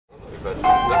Wow,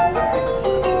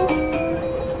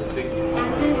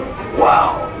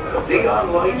 the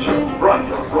neon lights are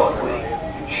bright on Broadway,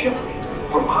 shimmering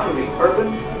from highly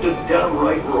urban to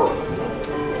downright rural.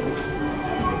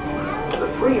 The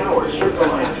 3-hour Circle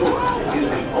Line tour is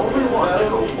the only one to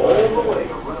go all the way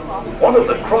around. One of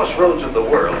the crossroads of the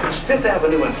world is 5th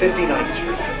Avenue and 59th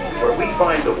Street, where we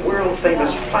find the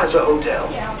world-famous Plaza Hotel,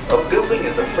 a building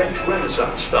in the French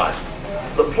Renaissance style.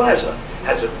 The Plaza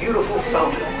has a beautiful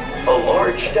fountain, a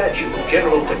large statue of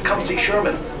General Tecumseh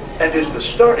Sherman, and is the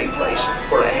starting place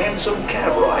for a handsome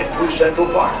cab ride through Central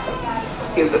Park.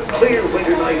 In the clear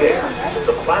winter night air,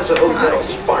 the Plaza Hotel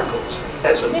sparkles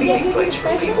as a meeting place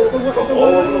for people from all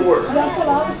over the world.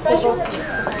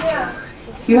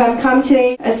 You have come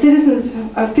today as citizens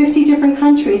of 50 different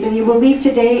countries, and you will leave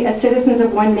today as citizens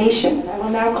of one nation. I will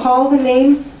now call the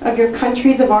names of your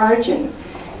countries of origin.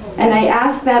 And I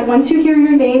ask that once you hear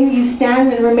your name, you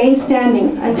stand and remain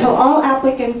standing until all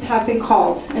applicants have been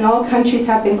called and all countries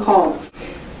have been called.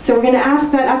 So we're going to ask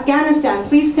that Afghanistan,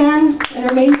 please stand and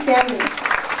remain standing.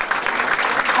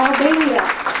 Albania,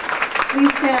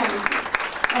 please stand.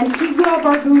 Antigua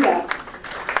Barbuda.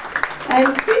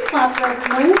 And please clap for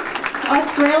everyone.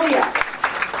 Australia,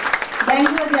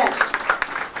 Bangladesh,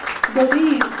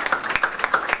 Belize,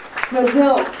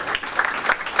 Brazil,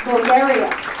 Bulgaria,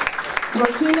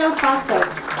 Burkina Faso,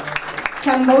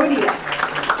 Cambodia,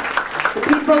 the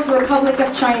People's Republic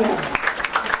of China,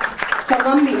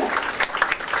 Colombia,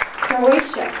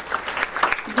 Croatia,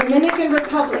 Dominican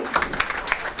Republic,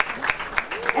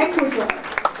 Ecuador,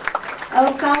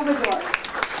 El Salvador,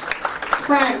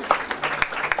 France,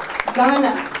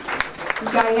 Ghana,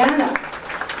 Guyana,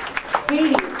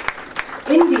 Haiti,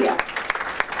 India,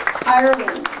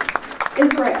 Ireland,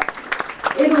 Israel,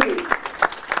 Italy,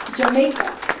 Jamaica,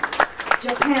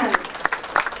 Japan,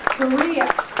 Korea,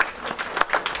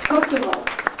 Kosovo,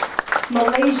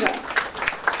 Malaysia,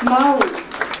 Mali,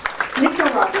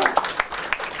 Nicaragua,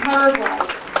 Paraguay,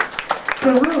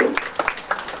 Peru,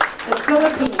 the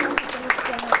Philippines,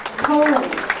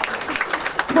 Poland,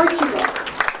 Portugal,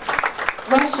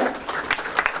 Russia,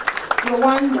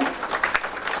 Rwanda,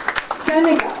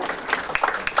 Senegal,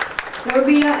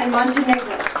 Serbia and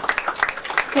Montenegro,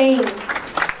 Spain,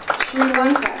 Sri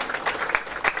Lanka,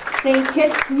 St.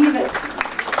 Kitts Nevis,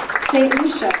 St.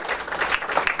 Lucia,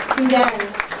 Sudan,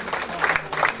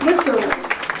 Switzerland,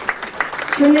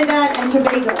 Trinidad and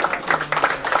Tobago,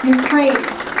 Ukraine,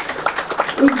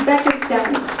 Uzbekistan,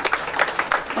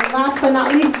 and last but not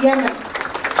least, Yemen.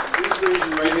 Please raise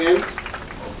your right hand,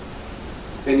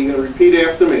 and you're going to repeat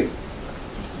after me.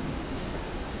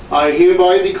 I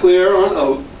hereby declare on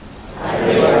oath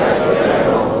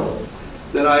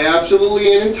that I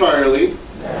absolutely and entirely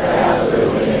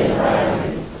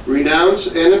renounce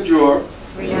and abjure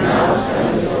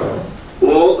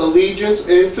all allegiance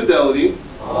and fidelity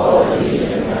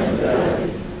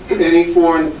to any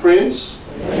foreign prince,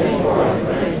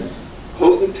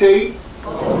 potentate,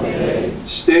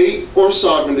 state or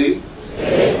sovereignty,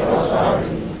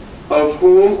 of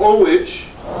whom or which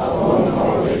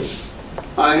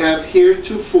I have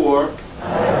heretofore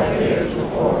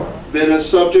been a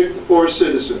subject or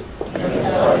citizen,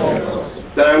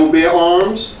 that I will bear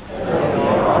arms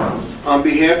on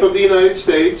behalf of the United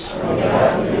States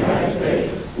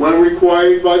when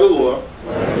required by the law,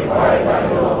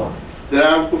 that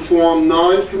I will perform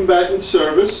non-combatant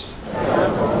service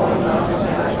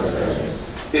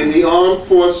in the armed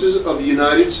forces of the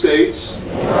United States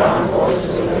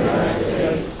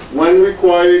when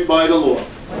required by the law,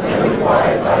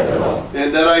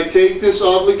 and that I take this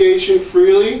obligation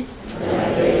freely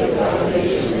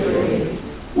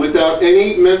without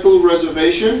any mental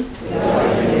reservation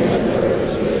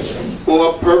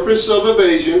or purpose of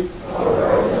evasion,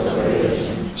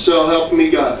 so help me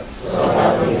God.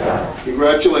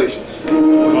 Congratulations.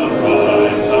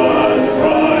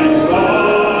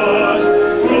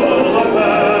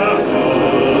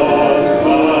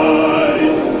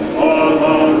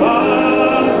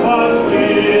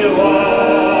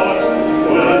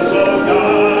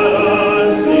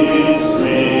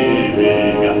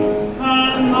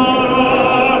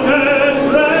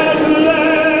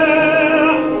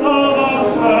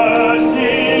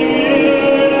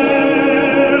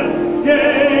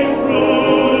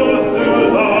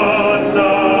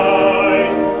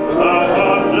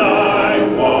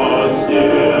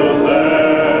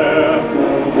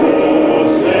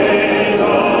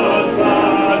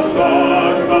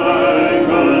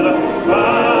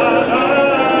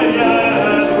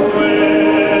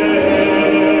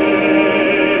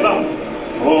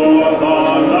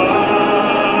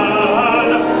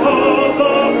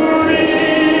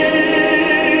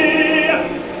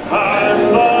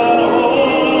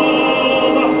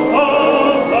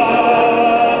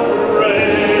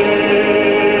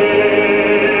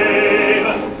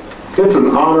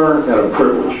 honor and a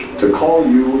privilege to call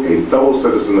you a fellow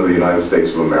citizen of the United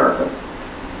States of America.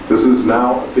 This is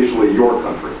now officially your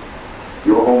country,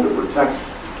 your home to protect,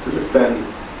 to defend,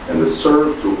 and to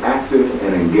serve through active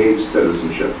and engaged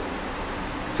citizenship.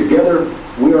 Together,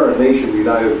 we are a nation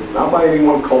united not by any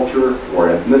one culture or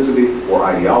ethnicity or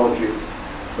ideology,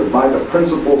 but by the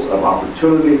principles of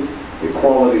opportunity,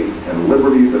 equality, and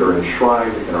liberty that are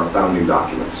enshrined in our founding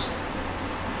documents.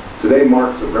 Today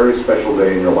marks a very special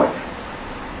day in your life.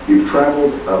 You've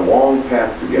traveled a long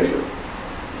path to get here.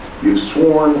 You've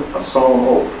sworn a solemn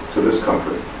oath to this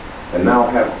country and now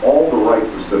have all the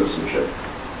rights of citizenship.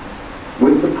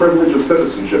 With the privilege of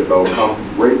citizenship, though,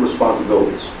 come great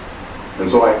responsibilities. And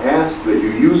so I ask that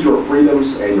you use your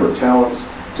freedoms and your talents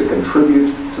to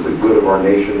contribute to the good of our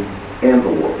nation and the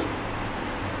world.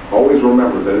 Always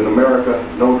remember that in America,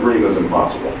 no dream is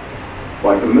impossible.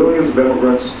 Like the millions of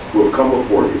immigrants who have come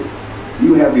before you,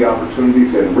 you have the opportunity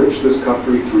to enrich this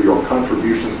country through your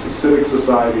contributions to civic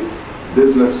society,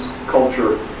 business,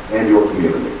 culture, and your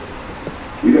community.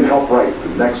 You can help write the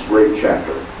next great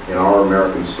chapter in our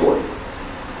American story.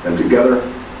 And together,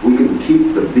 we can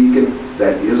keep the beacon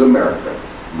that is America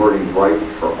burning bright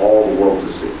for all the world to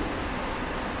see.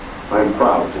 I am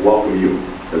proud to welcome you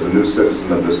as a new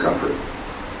citizen of this country.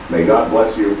 May God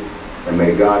bless you, and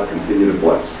may God continue to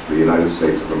bless the United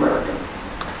States of America.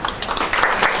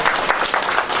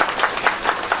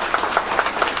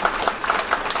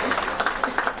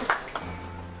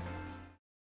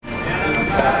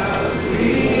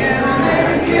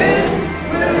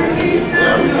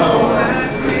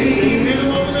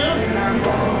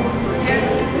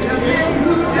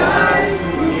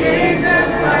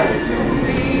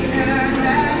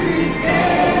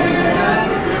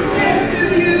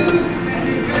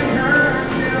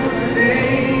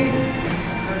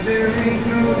 There ain't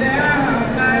no doubt.